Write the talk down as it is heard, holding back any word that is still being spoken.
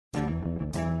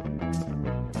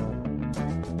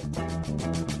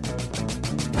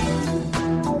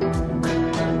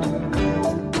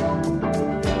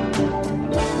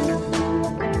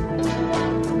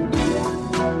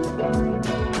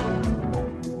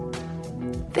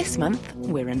This month,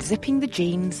 we're unzipping the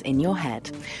genes in your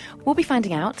head. We'll be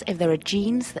finding out if there are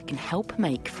genes that can help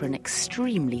make for an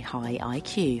extremely high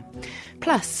IQ.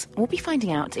 Plus, we'll be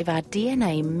finding out if our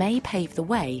DNA may pave the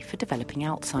way for developing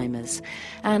Alzheimer's.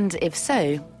 And if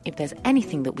so, if there's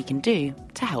anything that we can do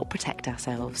to help protect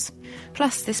ourselves.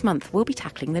 Plus, this month, we'll be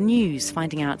tackling the news,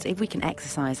 finding out if we can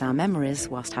exercise our memories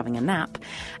whilst having a nap.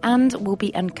 And we'll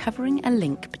be uncovering a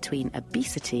link between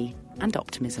obesity and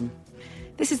optimism.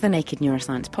 This is the Naked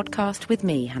Neuroscience podcast with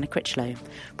me, Hannah Critchlow,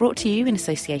 brought to you in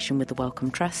association with the Wellcome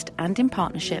Trust and in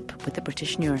partnership with the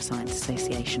British Neuroscience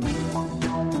Association.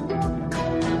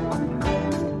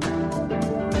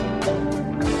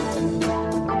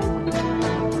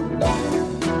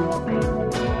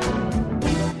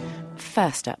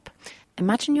 First up,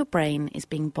 imagine your brain is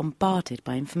being bombarded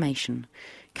by information,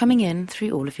 coming in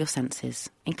through all of your senses,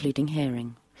 including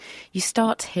hearing. You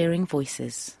start hearing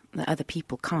voices that other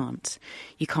people can't.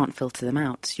 You can't filter them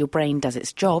out. Your brain does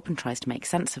its job and tries to make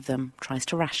sense of them, tries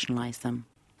to rationalise them.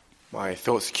 My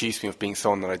thoughts accuse me of being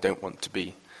someone that I don't want to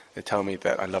be. They tell me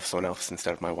that I love someone else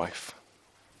instead of my wife.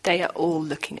 They are all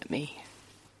looking at me.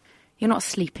 You're not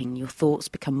sleeping. Your thoughts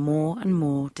become more and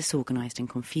more disorganised and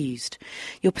confused.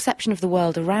 Your perception of the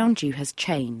world around you has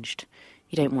changed.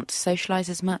 You don't want to socialise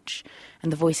as much,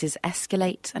 and the voices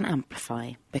escalate and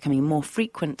amplify, becoming more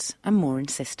frequent and more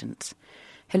insistent.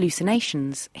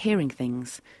 Hallucinations, hearing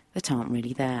things that aren't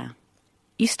really there.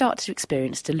 You start to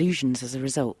experience delusions as a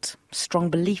result, strong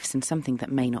beliefs in something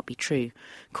that may not be true,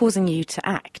 causing you to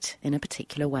act in a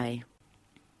particular way.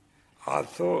 I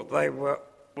thought they were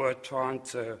trying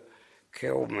to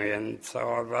kill me, and so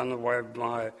I ran away with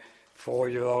my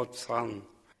 4-year-old son.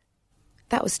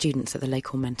 That was students at the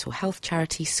local mental health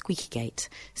charity Squeakygate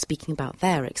speaking about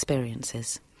their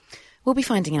experiences. We'll be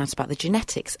finding out about the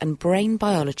genetics and brain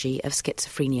biology of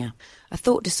schizophrenia, a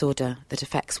thought disorder that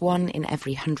affects 1 in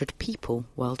every 100 people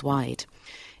worldwide.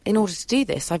 In order to do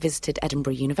this, I visited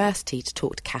Edinburgh University to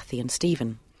talk to Kathy and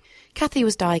Stephen. Kathy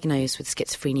was diagnosed with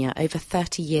schizophrenia over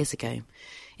 30 years ago.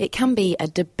 It can be a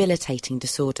debilitating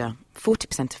disorder.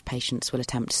 40% of patients will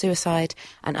attempt suicide,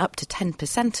 and up to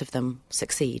 10% of them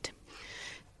succeed.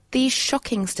 These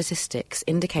shocking statistics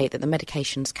indicate that the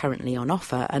medications currently on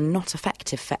offer are not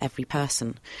effective for every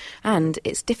person, and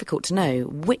it's difficult to know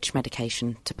which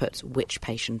medication to put which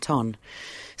patient on.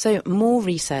 So more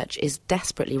research is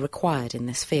desperately required in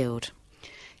this field.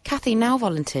 Kathy now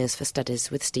volunteers for studies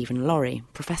with Stephen Laurie,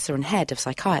 Professor and Head of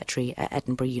Psychiatry at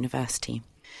Edinburgh University.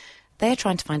 They are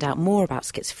trying to find out more about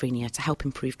schizophrenia to help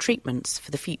improve treatments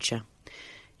for the future.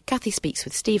 Kathy speaks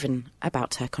with Stephen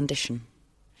about her condition.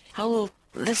 Hello.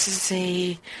 This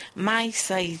is my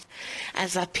side.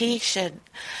 As a patient,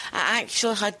 I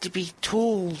actually had to be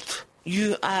told,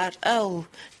 you are ill.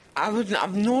 I wouldn't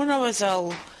have known I was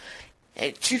ill.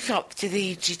 It took up to the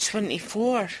age of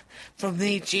 24, from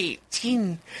the age of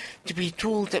 18, to be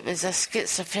told it was a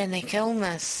schizophrenic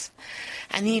illness.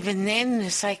 And even then, the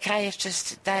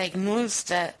psychiatrist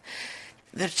diagnosed it.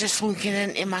 They're just looking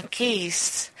into my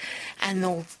case, and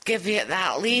they'll give you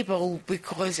that label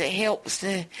because it helps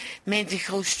the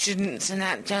medical students and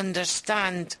that to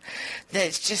understand that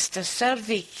it's just a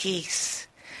survey case.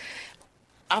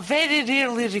 I very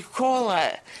rarely recall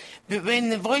it, but when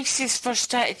the voices first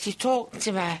started to talk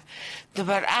to me, they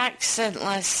were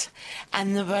accentless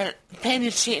and they were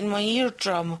penetrating my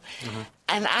eardrum,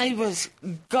 and I was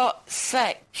gut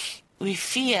sick with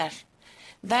fear.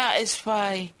 That is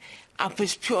why I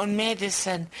was put on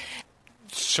medicine.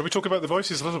 Shall we talk about the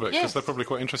voices a little bit? Because Yes. they're probably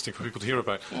quite interesting for people to hear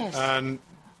about. Yes. And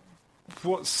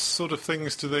what sort of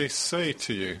things do they say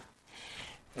to you?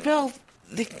 Well,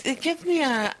 they give me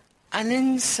an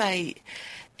insight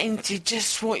into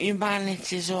just what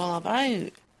humanity is all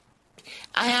about.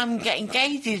 I am getting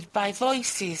guided by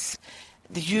voices.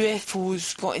 The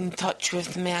UFOs got in touch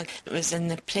with me. It was in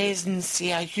the presence of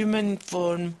a human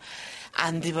form,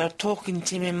 and they were talking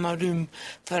to me in my room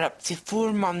for up to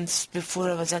 4 months before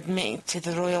I was admitted to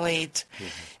the Royal Aid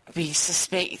with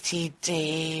suspected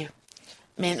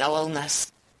mental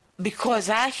illness. Because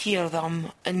I hear them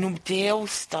and nobody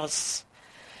else does.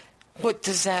 What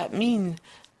does that mean?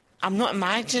 I'm not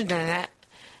imagining it.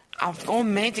 I've got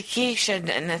medication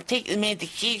and I take the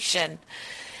medication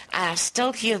and I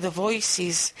still hear the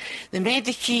voices. The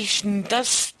medication does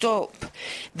stop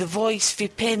the voice from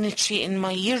penetrating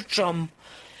my eardrum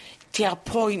to a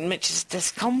point which is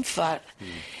discomfort,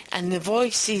 and the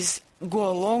voices go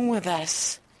along with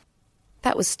this.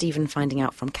 That was Stephen finding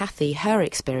out from Kathy her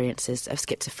experiences of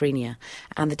schizophrenia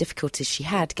and the difficulties she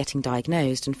had getting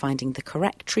diagnosed and finding the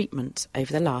correct treatment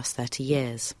over the last 30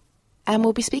 years. And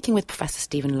we'll be speaking with Professor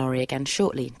Stephen Laurie again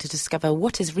shortly to discover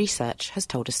what his research has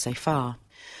told us so far.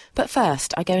 But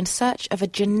first, I go in search of a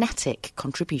genetic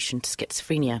contribution to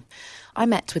schizophrenia. I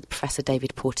met with Professor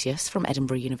David Porteous from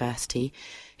Edinburgh University,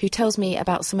 who tells me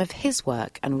about some of his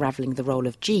work unravelling the role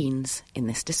of genes in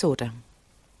this disorder.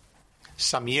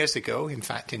 Some years ago, in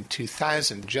fact in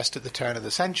 2000, just at the turn of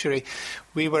the century,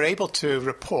 we were able to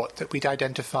report that we'd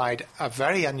identified a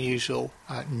very unusual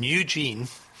new gene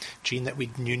that we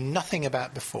knew nothing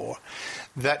about before,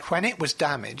 that when it was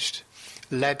damaged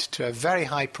led to a very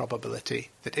high probability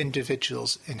that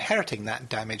individuals inheriting that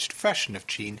damaged version of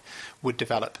gene would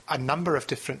develop a number of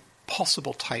different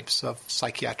possible types of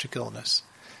psychiatric illness.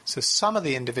 So some of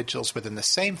the individuals within the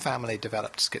same family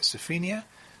developed schizophrenia,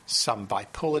 some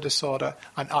bipolar disorder,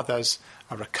 and others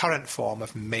a recurrent form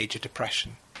of major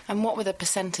depression. And what were the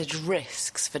percentage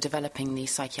risks for developing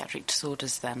these psychiatric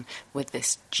disorders then with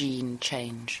this gene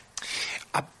change?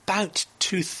 About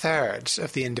 2/3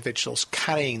 of the individuals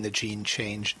carrying the gene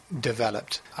change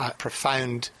developed a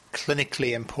profound,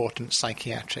 clinically important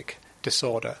psychiatric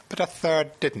disorder, but a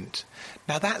third didn't.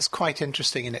 Now that's quite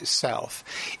interesting in itself.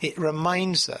 It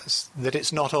reminds us that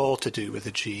it's not all to do with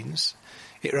the genes.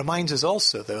 It reminds us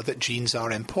also, though, that genes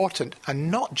are important, and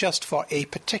not just for a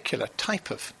particular type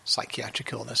of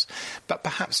psychiatric illness, but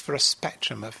perhaps for a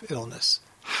spectrum of illness.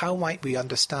 How might we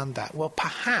understand that? Well,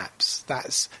 perhaps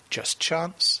that's just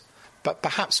chance, but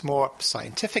perhaps more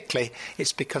scientifically,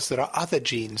 it's because there are other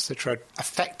genes that are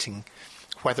affecting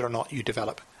whether or not you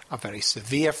develop a very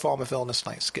severe form of illness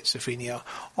like schizophrenia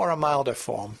or a milder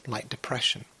form like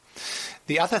depression.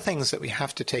 The other things that we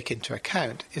have to take into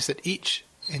account is that each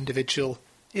individual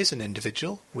is an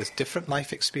individual with different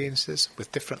life experiences,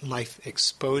 with different life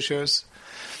exposures,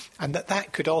 and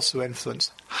that could also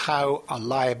influence how a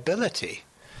liability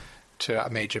to a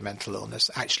major mental illness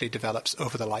actually develops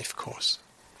over the life course.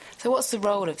 So what's the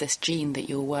role of this gene that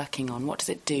you're working on? What does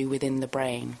it do within the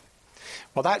brain?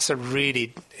 Well, that's a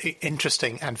really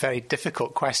interesting and very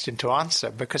difficult question to answer,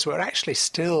 because we're actually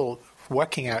still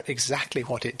working out exactly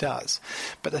what it does.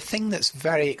 But the thing that's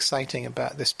very exciting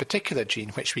about this particular gene,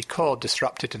 which we call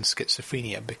disrupted in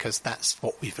schizophrenia because that's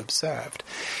what we've observed,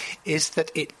 is that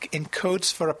it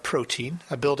encodes for a protein,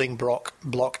 a building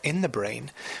block in the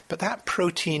brain, but that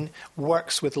protein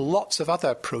works with lots of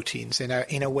other proteins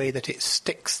in a way that it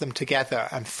sticks them together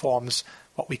and forms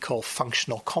what we call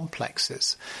functional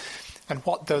complexes. And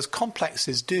what those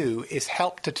complexes do is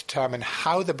help to determine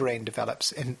how the brain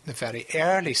develops in the very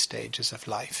early stages of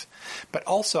life, but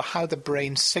also how the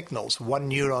brain signals one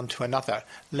neuron to another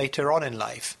later on in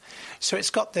life. So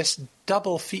it's got this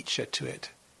double feature to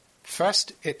it.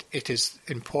 First, it is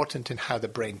important in how the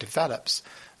brain develops,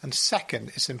 and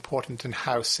second, it's important in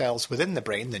how cells within the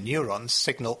brain, the neurons,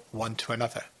 signal one to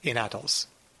another in adults.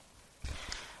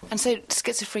 And so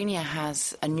schizophrenia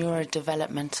has a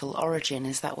neurodevelopmental origin,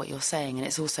 is that what you're saying? And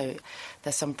it's also,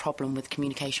 there's some problem with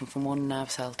communication from one nerve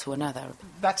cell to another.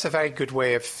 That's a very good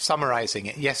way of summarising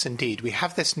it. Yes, indeed. We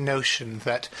have this notion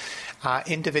that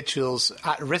individuals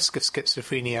at risk of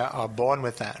schizophrenia are born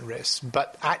with that risk,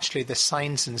 but actually the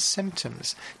signs and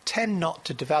symptoms tend not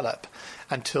to develop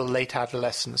until late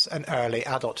adolescence and early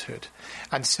adulthood.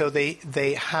 And so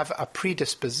they have a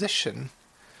predisposition,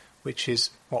 which is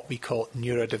what we call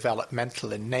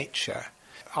neurodevelopmental in nature.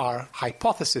 Our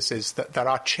hypothesis is that there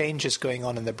are changes going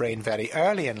on in the brain very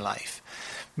early in life,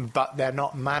 but they're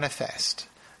not manifest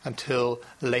until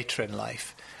later in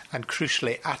life, and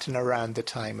crucially at and around the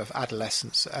time of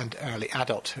adolescence and early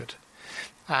adulthood.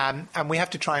 And we have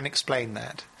to try and explain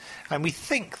that. And we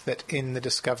think that in the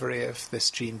discovery of this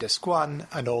gene DISC1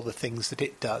 and all the things that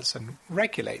it does and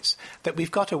regulates, that we've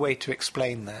got a way to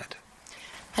explain that.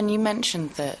 And you mentioned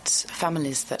that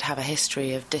families that have a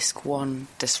history of DISC1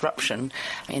 disruption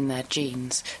in their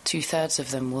genes, 2/3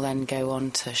 of them will then go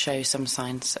on to show some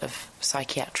signs of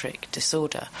psychiatric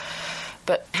disorder.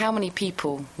 But how many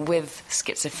people with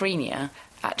schizophrenia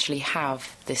actually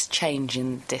have this change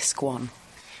in DISC1?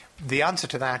 The answer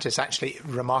to that is actually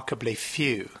remarkably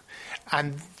few.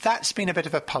 And that's been a bit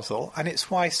of a puzzle, and it's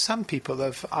why some people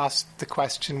have asked the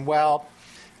question, well,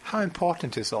 how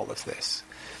important is all of this?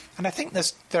 And I think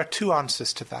there are two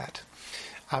answers to that.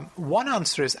 One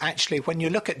answer is actually when you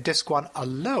look at DISC1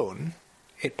 alone,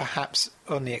 it perhaps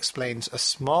only explains a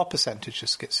small percentage of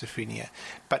schizophrenia.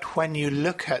 But when you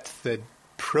look at the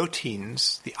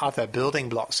proteins, the other building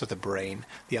blocks of the brain,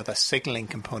 the other signaling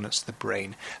components of the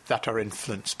brain that are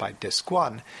influenced by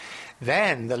DISC1,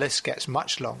 then the list gets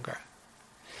much longer.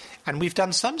 And we've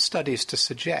done some studies to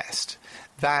suggest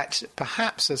that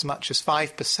perhaps as much as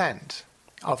 5%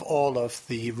 of all of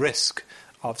the risk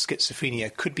of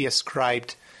schizophrenia could be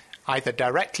ascribed either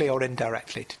directly or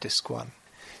indirectly to DISC1.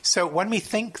 So when we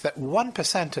think that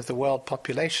 1% of the world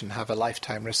population have a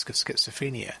lifetime risk of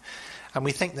schizophrenia, and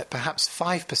we think that perhaps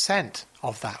 5%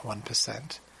 of that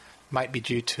 1% might be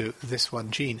due to this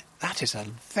one gene, that is a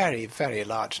very, very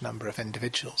large number of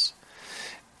individuals.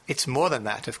 It's more than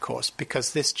that, of course,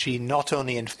 because this gene not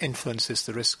only influences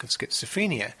the risk of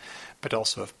schizophrenia, but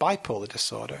also of bipolar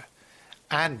disorder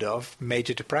and of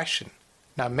major depression.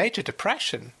 Now, major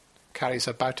depression carries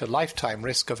about a lifetime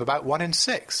risk of about 1 in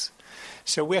 6.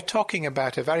 So we're talking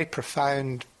about a very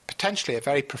profound, potentially a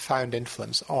very profound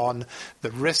influence on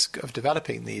the risk of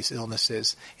developing these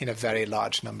illnesses in a very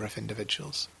large number of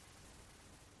individuals.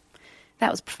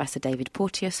 That was Professor David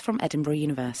Porteous from Edinburgh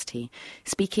University,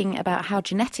 speaking about how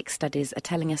genetic studies are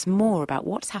telling us more about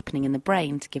what's happening in the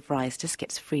brain to give rise to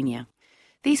schizophrenia.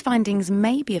 These findings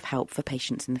may be of help for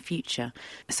patients in the future,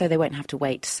 so they won't have to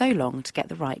wait so long to get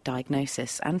the right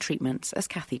diagnosis and treatments as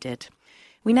Kathy did.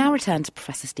 We now return to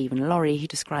Professor Stephen Laurie, who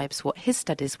describes what his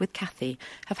studies with Kathy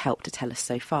have helped to tell us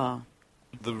so far.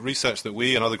 The research that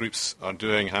we and other groups are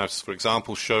doing has, for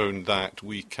example, shown that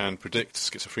we can predict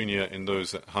schizophrenia in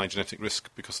those at high genetic risk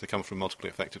because they come from multiply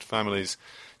affected families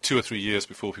 2 or 3 years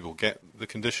before people get the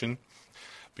condition,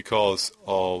 because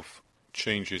of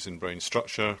changes in brain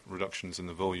structure, reductions in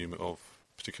the volume of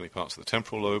particularly parts of the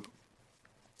temporal lobe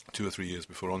 2 or 3 years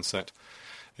before onset.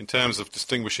 In terms of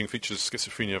distinguishing features of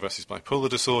schizophrenia versus bipolar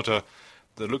disorder,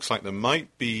 there looks like there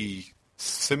might be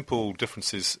simple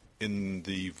differences in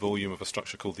the volume of a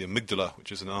structure called the amygdala,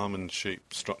 which is an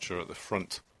almond-shaped structure at the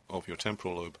front of your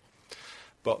temporal lobe.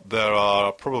 But there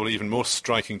are probably even more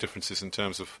striking differences in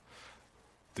terms of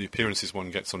the appearances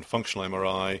one gets on functional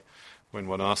MRI. When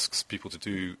one asks people to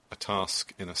do a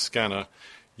task in a scanner,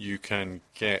 you can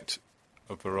get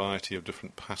a variety of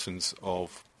different patterns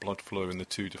of blood flow in the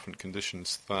 2 different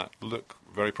conditions that look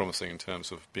very promising in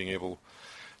terms of being able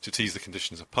to tease the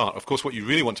conditions apart. Of course, what you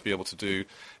really want to be able to do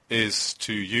is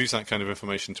to use that kind of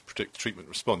information to predict treatment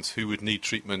response. Who would need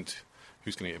treatment?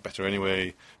 Who's going to get better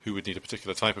anyway? Who would need a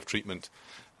particular type of treatment?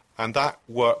 And that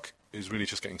work is really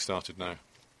just getting started now.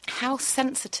 How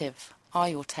sensitive are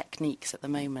your techniques at the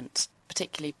moment,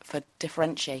 particularly for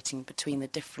differentiating between the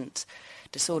different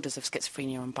disorders of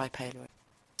schizophrenia and bipolar?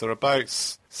 They're about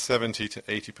 70 to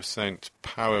 80%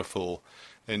 powerful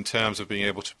in terms of being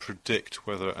able to predict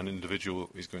whether an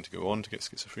individual is going to go on to get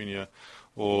schizophrenia,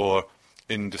 or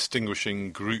in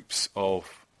distinguishing groups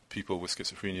of people with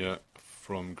schizophrenia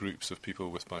from groups of people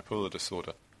with bipolar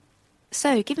disorder.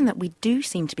 So, given that we do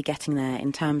seem to be getting there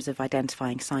in terms of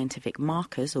identifying scientific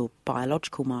markers or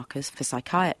biological markers for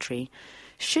psychiatry,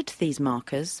 should these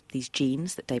markers, these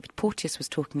genes that David Porteous was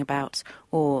talking about,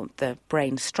 or the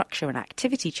brain structure and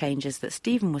activity changes that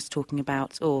Stephen was talking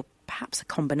about, or perhaps a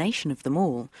combination of them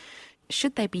all,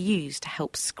 should they be used to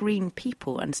help screen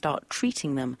people and start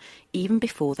treating them even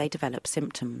before they develop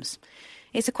symptoms?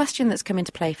 It's a question that's come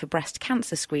into play for breast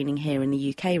cancer screening here in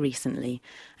the UK recently,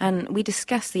 and we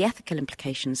discuss the ethical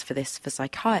implications for this for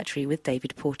psychiatry with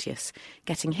David Porteous,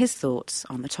 getting his thoughts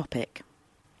on the topic.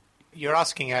 You're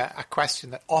asking a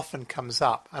question that often comes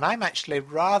up, and I'm actually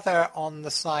rather on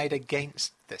the side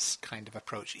against this kind of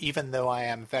approach, even though I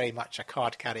am very much a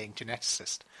card-carrying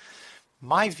geneticist.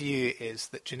 My view is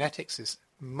that genetics is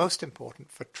most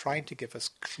important for trying to give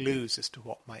us clues as to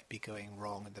what might be going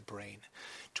wrong in the brain,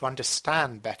 to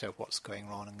understand better what's going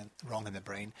wrong in the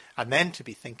brain, and then to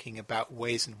be thinking about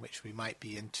ways in which we might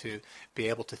be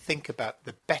able to think about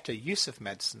the better use of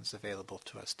medicines available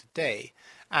to us today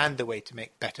and the way to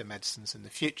make better medicines in the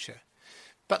future.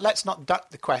 But let's not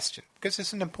duck the question, because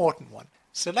it's an important one.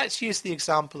 So let's use the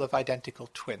example of identical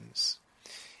twins.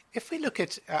 If we look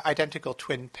at identical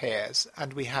twin pairs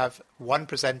and we have one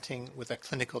presenting with a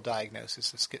clinical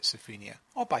diagnosis of schizophrenia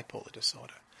or bipolar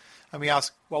disorder, and we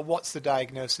ask, well, what's the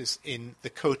diagnosis in the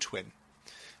co-twin?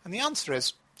 And the answer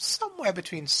is somewhere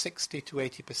between 60 to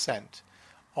 80%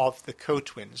 of the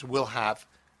co-twins will have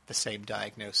the same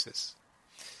diagnosis,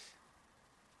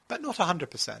 but not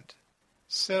 100%.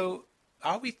 So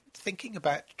are we thinking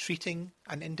about treating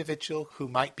an individual who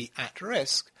might be at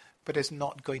risk but is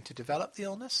not going to develop the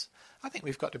illness? I think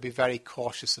we've got to be very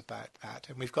cautious about that,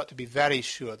 and we've got to be very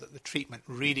sure that the treatment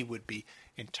really would be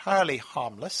entirely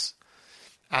harmless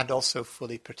and also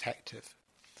fully protective.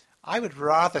 I would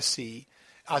rather see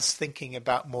us thinking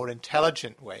about more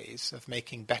intelligent ways of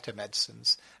making better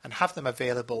medicines and have them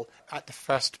available at the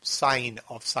first sign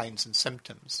of signs and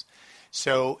symptoms.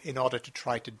 So in order to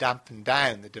try to dampen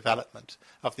down the development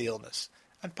of the illness.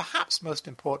 And perhaps most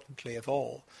importantly of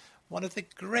all, one of the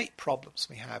great problems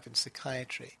we have in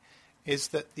psychiatry is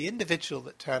that the individual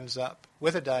that turns up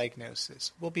with a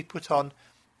diagnosis will be put on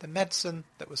the medicine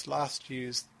that was last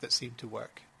used that seemed to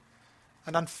work.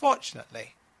 And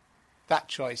unfortunately, that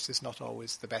choice is not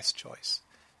always the best choice.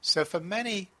 So for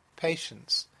many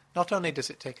patients, not only does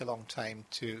it take a long time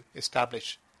to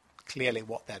establish clearly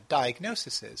what their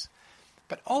diagnosis is,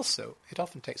 but also it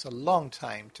often takes a long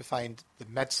time to find the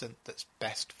medicine that's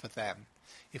best for them.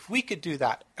 If we could do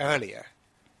that earlier,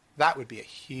 that would be a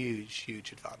huge,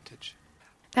 huge advantage.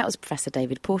 That was Professor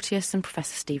David Porteous and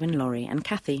Professor Stephen Laurie and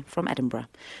Kathy from Edinburgh,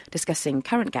 discussing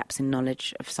current gaps in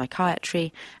knowledge of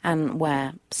psychiatry and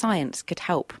where science could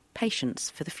help patients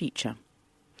for the future.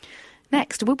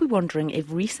 Next, we'll be wondering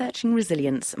if researching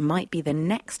resilience might be the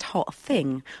next hot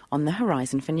thing on the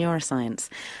horizon for neuroscience.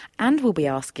 And we'll be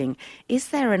asking, is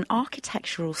there an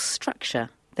architectural structure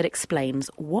that explains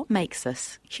what makes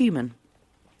us human?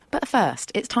 But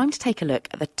first, it's time to take a look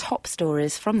at the top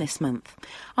stories from this month.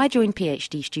 I joined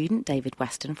PhD student David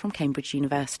Weston from Cambridge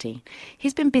University.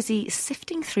 He's been busy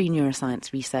sifting through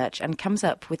neuroscience research and comes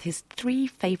up with his 3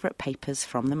 favourite papers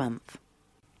from the month.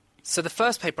 So the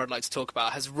first paper I'd like to talk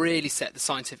about has really set the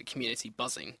scientific community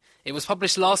buzzing. It was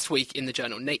published last week in the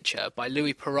journal Nature by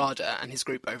Louis Parada and his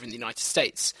group over in the United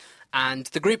States. And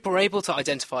the group were able to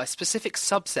identify a specific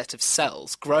subset of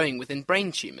cells growing within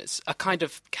brain tumours, a kind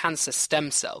of cancer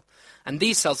stem cell. And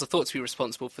these cells are thought to be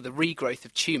responsible for the regrowth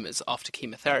of tumours after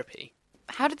chemotherapy.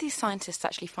 How did these scientists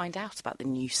actually find out about the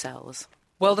new cells?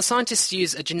 Well, the scientists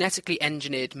used a genetically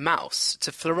engineered mouse to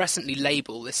fluorescently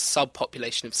label this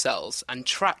subpopulation of cells and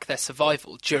track their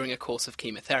survival during a course of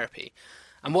chemotherapy.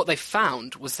 And what they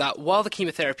found was that while the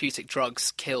chemotherapeutic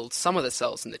drugs killed some of the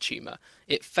cells in the tumour,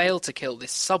 it failed to kill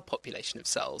this subpopulation of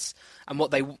cells. And what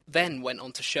they then went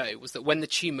on to show was that when the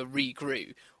tumour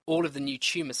regrew, all of the new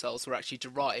tumour cells were actually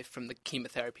derived from the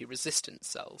chemotherapy-resistant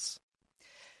cells.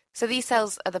 So these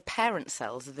cells are the parent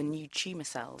cells of the new tumour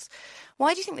cells.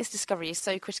 Why do you think this discovery is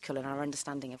so critical in our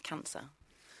understanding of cancer?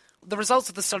 The results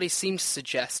of the study seem to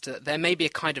suggest that there may be a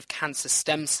kind of cancer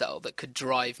stem cell that could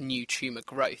drive new tumour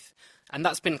growth. And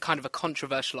that's been kind of a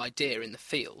controversial idea in the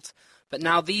field. But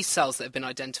now these cells that have been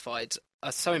identified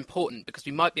are so important because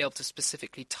we might be able to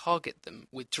specifically target them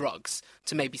with drugs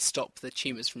to maybe stop the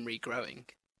tumours from regrowing.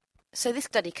 So this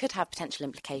study could have potential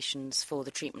implications for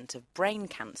the treatment of brain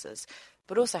cancers,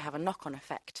 but also have a knock-on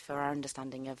effect for our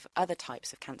understanding of other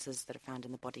types of cancers that are found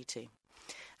in the body too.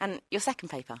 And your second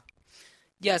paper?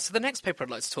 Yeah, so the next paper I'd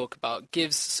like to talk about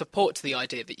gives support to the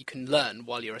idea that you can learn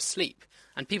while you're asleep.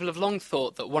 And people have long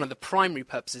thought that one of the primary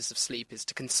purposes of sleep is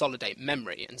to consolidate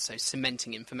memory, and so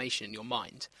cementing information in your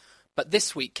mind. But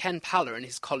this week, Ken Paller and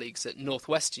his colleagues at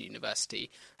Northwestern University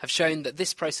have shown that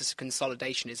this process of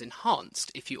consolidation is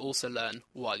enhanced if you also learn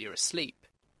while you're asleep.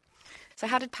 So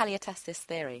how did Paller test this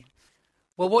theory?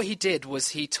 Well, what he did was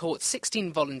he taught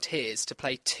 16 volunteers to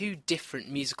play 2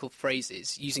 different musical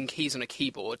phrases using keys on a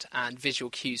keyboard and visual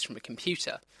cues from a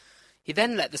computer. He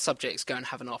then let the subjects go and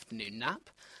have an afternoon nap,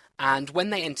 and when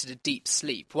they entered a deep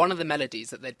sleep, one of the melodies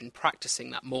that they'd been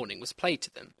practicing that morning was played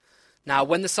to them. Now,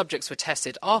 when the subjects were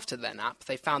tested after their nap,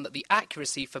 they found that the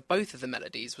accuracy for both of the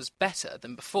melodies was better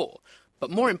than before.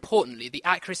 But more importantly, the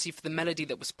accuracy for the melody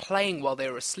that was playing while they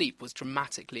were asleep was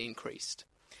dramatically increased.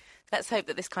 Let's hope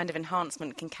that this kind of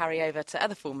enhancement can carry over to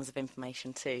other forms of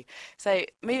information too. So,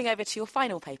 moving over to your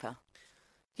final paper.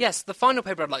 Yes, the final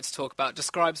paper I'd like to talk about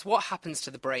describes what happens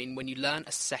to the brain when you learn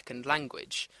a second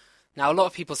language. Now, a lot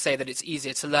of people say that it's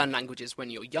easier to learn languages when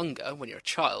you're younger, when you're a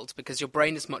child, because your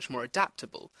brain is much more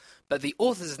adaptable. But the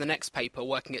authors of the next paper,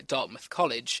 working at Dartmouth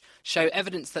College, show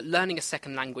evidence that learning a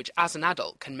second language as an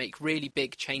adult can make really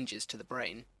big changes to the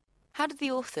brain. How did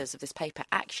the authors of this paper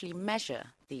actually measure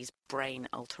these brain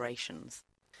alterations?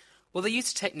 Well, they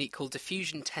used a technique called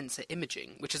diffusion tensor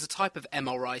imaging, which is a type of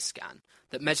MRI scan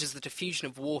that measures the diffusion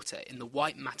of water in the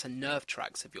white matter nerve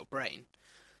tracts of your brain.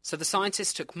 So the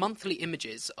scientists took monthly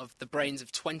images of the brains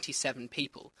of 27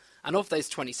 people, and of those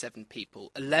 27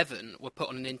 people, 11 were put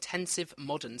on an intensive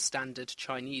modern standard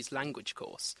Chinese language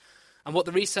course. And what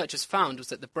the researchers found was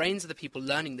that the brains of the people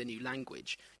learning the new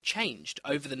language changed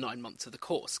over the 9 months of the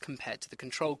course compared to the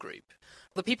control group.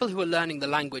 The people who were learning the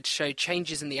language showed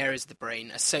changes in the areas of the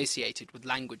brain associated with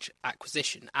language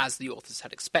acquisition, as the authors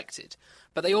had expected.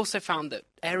 But they also found that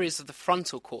areas of the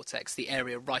frontal cortex, the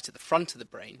area right at the front of the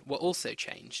brain, were also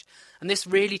changed. And this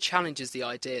really challenges the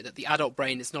idea that the adult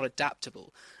brain is not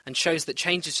adaptable and shows that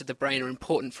changes to the brain are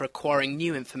important for acquiring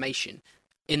new information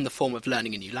in the form of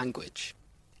learning a new language.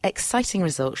 Exciting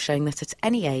results showing that at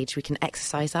any age we can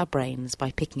exercise our brains by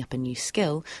picking up a new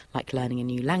skill, like learning a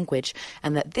new language,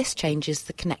 and that this changes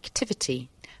the connectivity.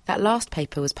 That last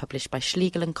paper was published by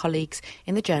Schlegel and colleagues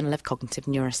in the Journal of Cognitive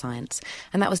Neuroscience,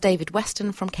 and that was David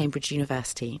Weston from Cambridge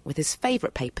University with his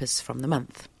favourite papers from the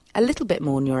month. A little bit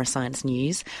more neuroscience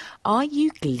news. Are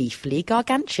you gleefully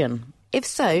gargantuan? If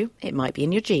so, it might be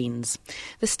in your genes.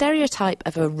 The stereotype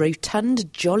of a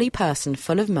rotund, jolly person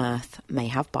full of mirth may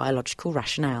have biological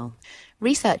rationale.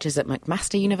 Researchers at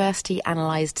McMaster University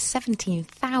analysed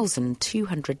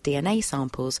 17,200 DNA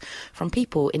samples from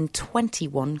people in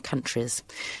 21 countries.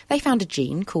 They found a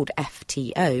gene called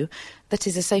FTO that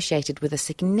is associated with a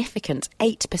significant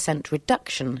 8%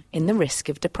 reduction in the risk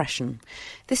of depression.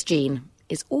 This gene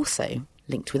is also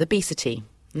linked with obesity,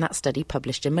 and that study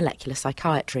published in Molecular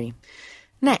Psychiatry.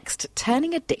 Next,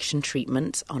 turning addiction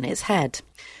treatment on its head.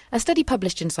 A study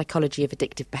published in Psychology of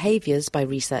Addictive Behaviours by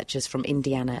researchers from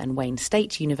Indiana and Wayne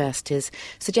State Universities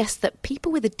suggests that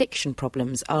people with addiction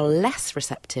problems are less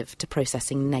receptive to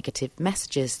processing negative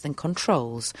messages than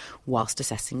controls whilst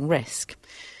assessing risk.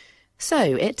 So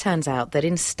it turns out that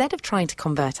instead of trying to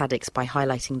convert addicts by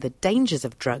highlighting the dangers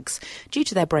of drugs due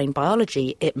to their brain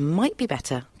biology, it might be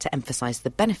better to emphasise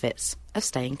the benefits of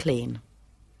staying clean.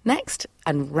 Next,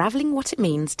 unravelling what it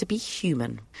means to be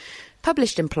human.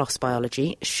 Published in PLOS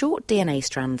Biology, short DNA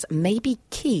strands may be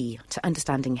key to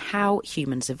understanding how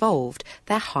humans evolved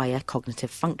their higher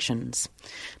cognitive functions,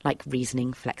 like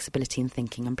reasoning, flexibility in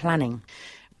thinking and planning.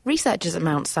 Researchers at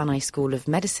Mount Sinai School of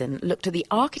Medicine looked at the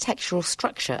architectural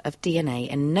structure of DNA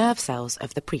in nerve cells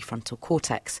of the prefrontal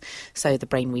cortex, so the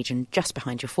brain region just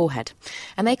behind your forehead,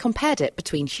 and they compared it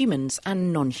between humans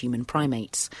and non-human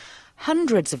primates.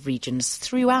 Hundreds of regions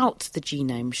throughout the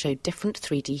genome showed different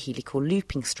 3D helical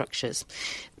looping structures.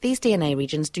 These DNA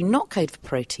regions do not code for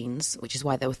proteins, which is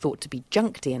why they were thought to be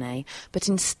junk DNA, but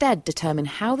instead determine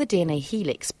how the DNA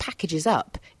helix packages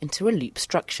up into a loop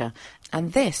structure,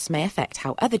 and this may affect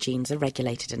how other genes are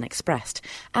regulated and expressed,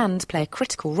 and play a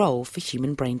critical role for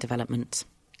human brain development.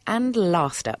 And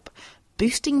last up,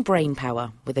 boosting brain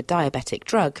power with a diabetic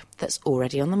drug that's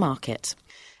already on the market.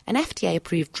 An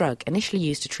FDA-approved drug initially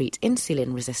used to treat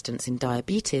insulin resistance in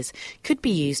diabetes could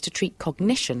be used to treat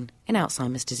cognition in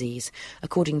Alzheimer's disease,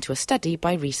 according to a study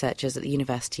by researchers at the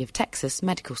University of Texas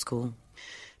Medical School.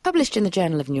 Published in the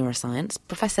Journal of Neuroscience,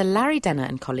 Professor Larry Denner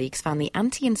and colleagues found the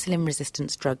anti-insulin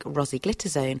resistance drug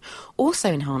rosiglitazone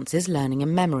also enhances learning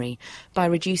and memory by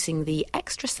reducing the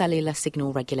extracellular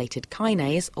signal-regulated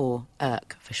kinase, or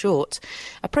ERK for short,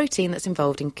 a protein that's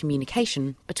involved in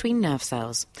communication between nerve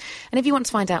cells. And if you want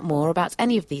to find out more about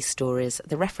any of these stories,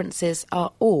 the references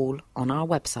are all on our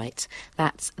website.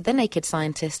 That's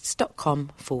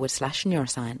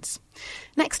thenakedscientists.com/neuroscience.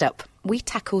 Next up, we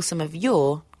tackle some of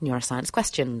your neuroscience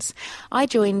questions. I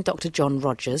joined Dr. John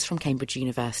Rogers from Cambridge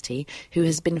University, who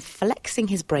has been flexing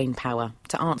his brain power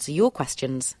to answer your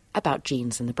questions about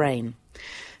genes in the brain.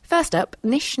 First up,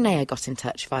 Nish Nair got in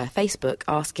touch via Facebook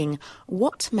asking,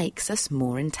 what makes us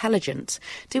more intelligent?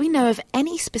 Do we know of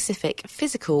any specific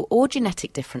physical or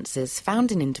genetic differences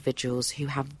found in individuals who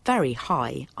have very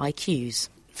high IQs?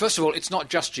 First of all, it's not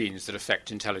just genes that affect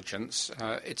intelligence.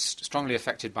 It's strongly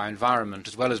affected by environment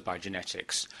as well as by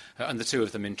genetics, and the two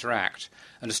of them interact.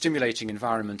 And a stimulating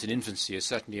environment in infancy is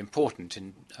certainly important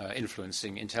in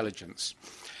influencing intelligence.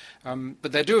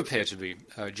 But there do appear to be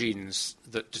genes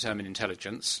that determine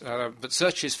intelligence, but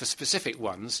searches for specific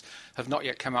ones have not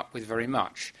yet come up with very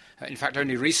much. In fact,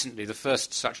 only recently the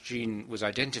first such gene was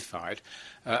identified,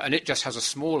 and it just has a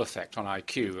small effect on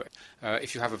IQ.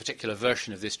 If you have a particular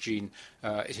version of this gene,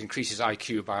 it increases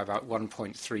IQ by about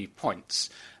 1.3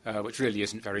 points, which really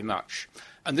isn't very much.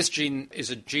 And this gene is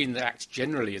a gene that acts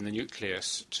generally in the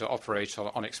nucleus to operate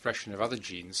on expression of other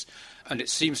genes, and it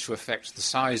seems to affect the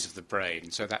size of the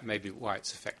brain, so that may be why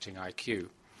it's affecting IQ.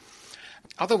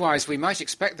 Otherwise, we might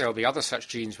expect there will be other such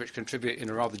genes which contribute in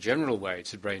a rather general way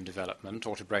to brain development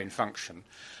or to brain function,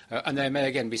 and there may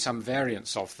again be some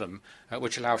variants of them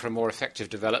which allow for a more effective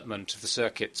development of the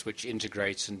circuits which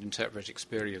integrate and interpret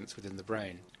experience within the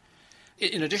brain.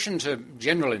 In addition to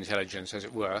general intelligence, as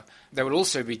it were, there will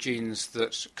also be genes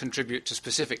that contribute to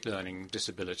specific learning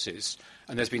disabilities,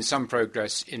 and there's been some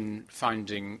progress in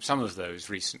finding some of those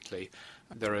recently.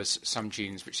 There are some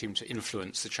genes which seem to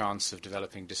influence the chance of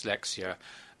developing dyslexia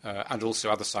and also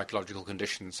other psychological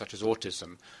conditions such as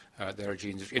autism. There are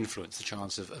genes which influence the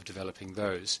chance of developing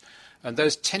those. And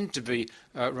those tend to be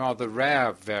rather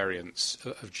rare variants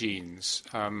of genes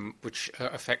which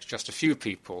affect just a few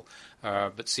people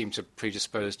but seem to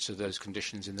predispose to those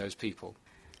conditions in those people.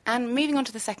 And moving on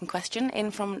to the second question, in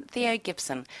from Theo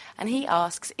Gibson, and he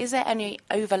asks, is there any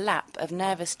overlap of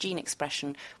nervous gene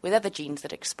expression with other genes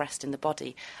that are expressed in the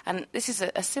body? And this is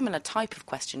a similar type of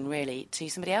question, really, to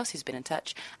somebody else who's been in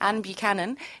touch, Anne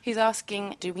Buchanan, who's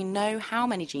asking, do we know how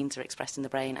many genes are expressed in the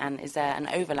brain, and is there an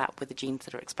overlap with the genes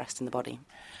that are expressed in the body?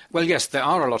 Well, yes, there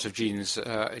are a lot of genes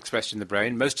expressed in the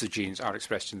brain. Most of the genes are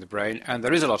expressed in the brain, and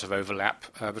there is a lot of overlap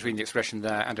between the expression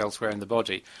there and elsewhere in the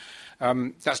body.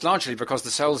 That's largely because the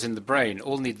cells in the brain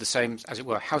all need the same, as it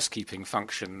were, housekeeping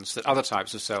functions that other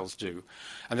types of cells do.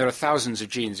 And there are thousands of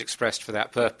genes expressed for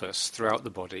that purpose throughout the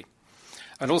body.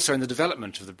 And also in the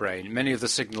development of the brain, many of the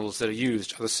signals that are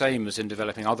used are the same as in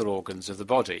developing other organs of the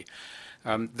body.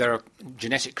 There are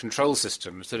genetic control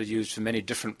systems that are used for many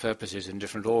different purposes in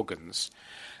different organs.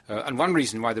 And one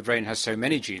reason why the brain has so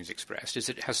many genes expressed is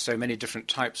it has so many different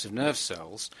types of nerve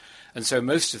cells, and so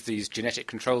most of these genetic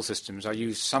control systems are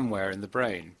used somewhere in the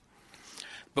brain.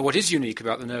 But what is unique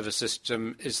about the nervous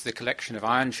system is the collection of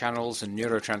ion channels and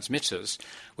neurotransmitters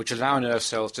which allow nerve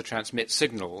cells to transmit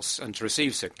signals and to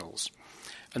receive signals.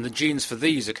 And the genes for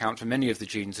these account for many of the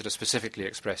genes that are specifically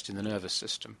expressed in the nervous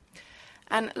system.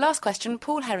 And last question,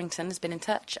 Paul Harrington has been in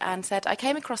touch and said, I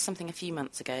came across something a few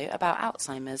months ago about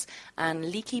Alzheimer's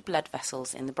and leaky blood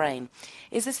vessels in the brain.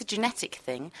 Is this a genetic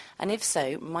thing? And if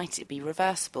so, might it be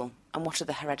reversible? And what are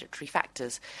the hereditary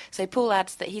factors? So Paul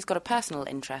adds that he's got a personal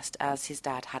interest as his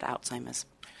dad had Alzheimer's.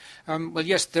 Well,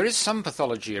 yes, there is some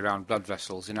pathology around blood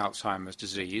vessels in Alzheimer's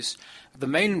disease. The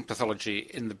main pathology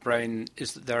in the brain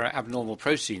is that there are abnormal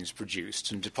proteins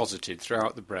produced and deposited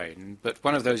throughout the brain, but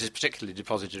one of those is particularly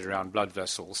deposited around blood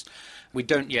vessels. We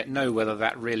don't yet know whether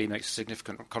that really makes a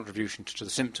significant contribution to the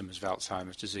symptoms of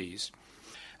Alzheimer's disease.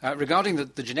 Regarding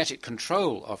the genetic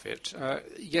control of it,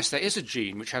 yes, there is a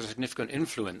gene which has a significant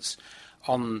influence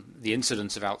on the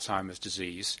incidence of Alzheimer's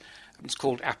disease. It's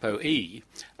called ApoE,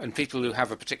 and people who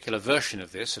have a particular version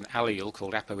of this, an allele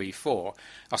called ApoE4,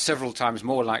 are several times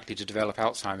more likely to develop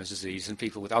Alzheimer's disease than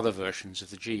people with other versions of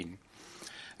the gene.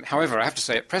 However, I have to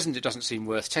say, at present it doesn't seem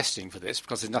worth testing for this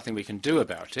because there's nothing we can do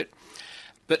about it.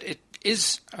 But it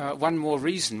is one more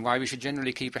reason why we should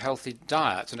generally keep a healthy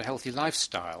diet and a healthy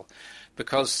lifestyle,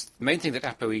 because the main thing that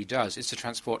ApoE does is to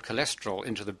transport cholesterol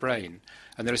into the brain,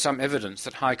 and there is some evidence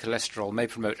that high cholesterol may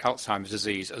promote Alzheimer's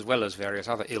disease as well as various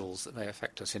other ills that may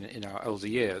affect us in our older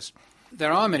years.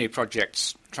 There are many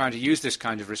projects trying to use this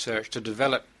kind of research to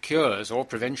develop cures or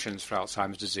preventions for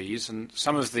Alzheimer's disease, and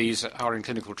some of these are in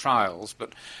clinical trials,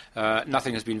 but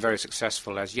nothing has been very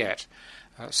successful as yet.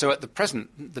 So at the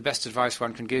present, the best advice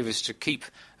one can give is to keep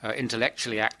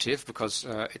intellectually active, because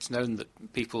it's known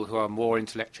that people who are more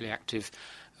intellectually active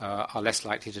are less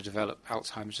likely to develop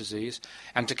Alzheimer's disease,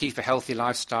 and to keep a healthy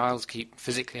lifestyle, to keep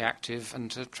physically active,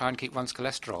 and to try and keep one's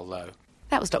cholesterol low.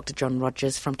 That was Dr. John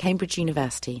Rogers from Cambridge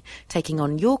University, taking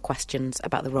on your questions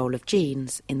about the role of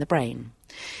genes in the brain.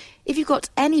 If you've got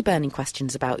any burning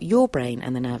questions about your brain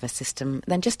and the nervous system,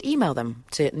 then just email them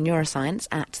to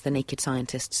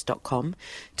neuroscience@thenakedscientists.com,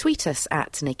 tweet us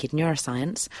at Naked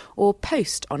Neuroscience, or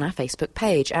post on our Facebook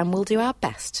page, and we'll do our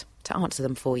best to answer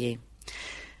them for you.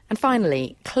 And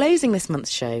finally, closing this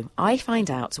month's show, I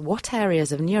find out what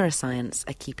areas of neuroscience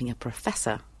are keeping a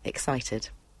professor excited.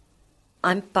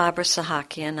 I'm Barbara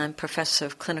Sahakian. I'm Professor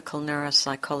of Clinical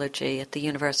Neuropsychology at the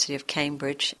University of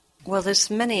Cambridge. Well, there's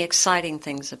many exciting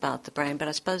things about the brain, but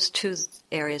I suppose two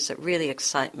areas that really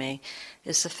excite me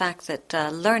is the fact that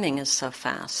learning is so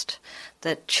fast,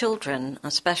 that children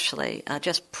especially are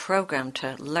just programmed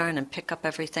to learn and pick up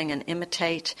everything and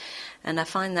imitate, and I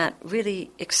find that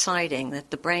really exciting, that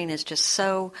the brain is just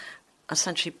so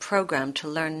essentially programmed to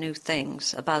learn new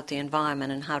things about the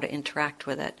environment and how to interact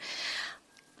with it.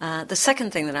 The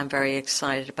second thing that I'm very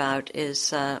excited about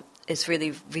is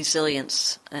really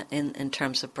resilience in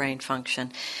terms of brain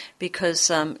function, because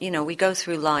we go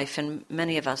through life and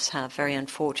many of us have very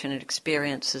unfortunate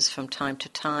experiences from time to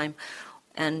time,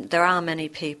 and there are many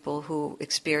people who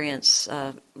experience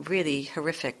really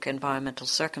horrific environmental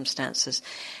circumstances,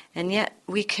 and yet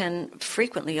we can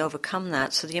frequently overcome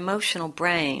that. So the emotional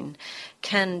brain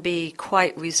can be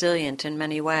quite resilient in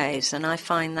many ways, and I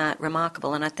find that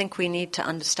remarkable, and I think we need to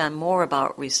understand more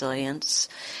about resilience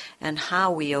and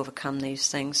how we overcome these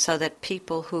things, so that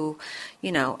people who,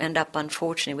 end up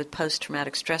unfortunately with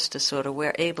post-traumatic stress disorder,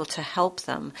 we're able to help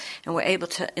them and we're able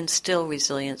to instill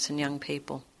resilience in young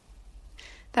people.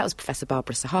 That was Professor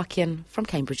Barbara Sahakian from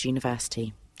Cambridge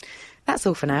University. That's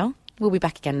all for now. We'll be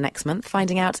back again next month,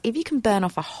 finding out if you can burn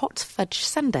off a hot fudge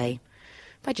sundae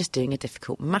by just doing a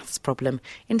difficult maths problem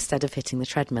instead of hitting the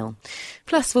treadmill.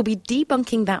 Plus, we'll be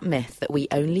debunking that myth that we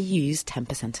only use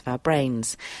 10% of our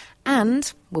brains.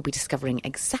 And we'll be discovering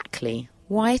exactly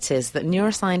why it is that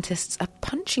neuroscientists are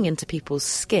punching into people's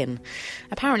skin.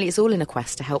 Apparently it's all in a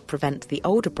quest to help prevent the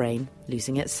older brain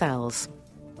losing its cells.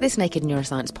 This Naked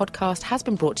Neuroscience podcast has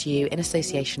been brought to you in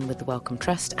association with the Wellcome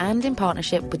Trust and in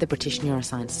partnership with the British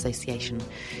Neuroscience Association.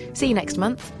 See you next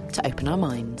month to open our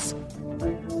minds.